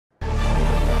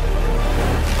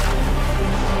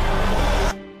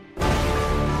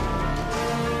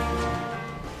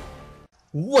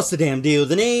What's the damn deal?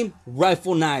 The name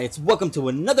RifleKnights. Welcome to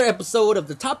another episode of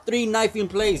the top 3 knifing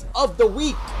plays of the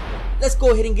week. Let's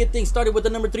go ahead and get things started with the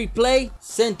number 3 play,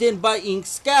 sent in by Ink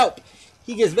Scout.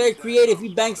 He gets very creative.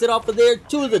 He banks it off of there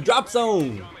to the drop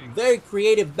zone. Very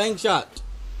creative bank shot.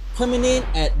 Coming in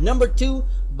at number 2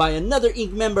 by another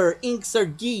Ink member, Ink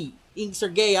Sergey.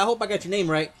 I hope I got your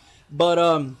name right.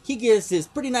 But he gets his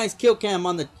pretty nice kill cam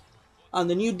on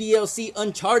the new DLC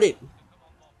Uncharted.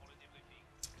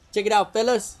 Check it out,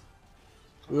 fellas.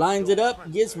 Lines it up,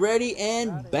 gets ready,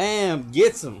 and bam,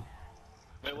 gets him.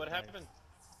 Wait, what happened?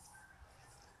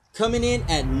 Coming in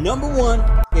at number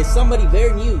 1 is somebody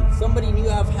very new. Somebody new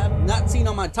I have not seen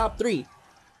on my top 3.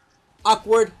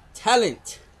 Awkward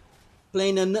Talent.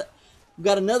 Playing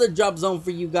got another drop zone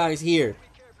for you guys here.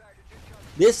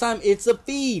 This time it's a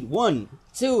feed. 1,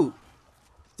 2,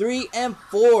 3, and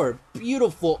 4.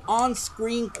 Beautiful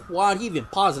on-screen quad. He even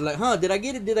paused it like, huh, did I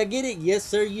get it? Did I get it? Yes,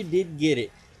 sir, you did get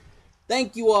it.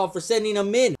 Thank you all for sending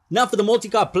them in. Now for the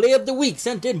multi-card play of the week,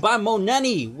 sent in by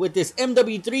Monani with this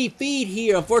MW3 feed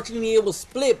here. Unfortunately, it was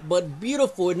split, but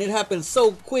beautiful, and it happened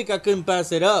so quick I couldn't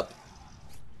pass it up.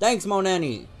 Thanks,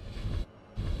 Monani.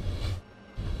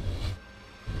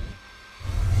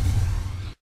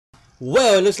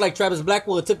 Well, it looks like Travis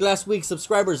Blackwell took last week's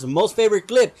subscribers' most favorite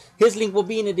clip. His link will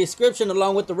be in the description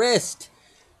along with the rest.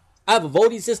 I have a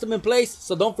voting system in place,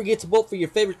 so don't forget to vote for your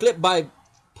favorite clip by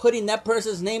putting that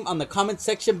person's name on the comment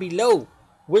section below.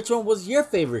 Which one was your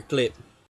favorite clip?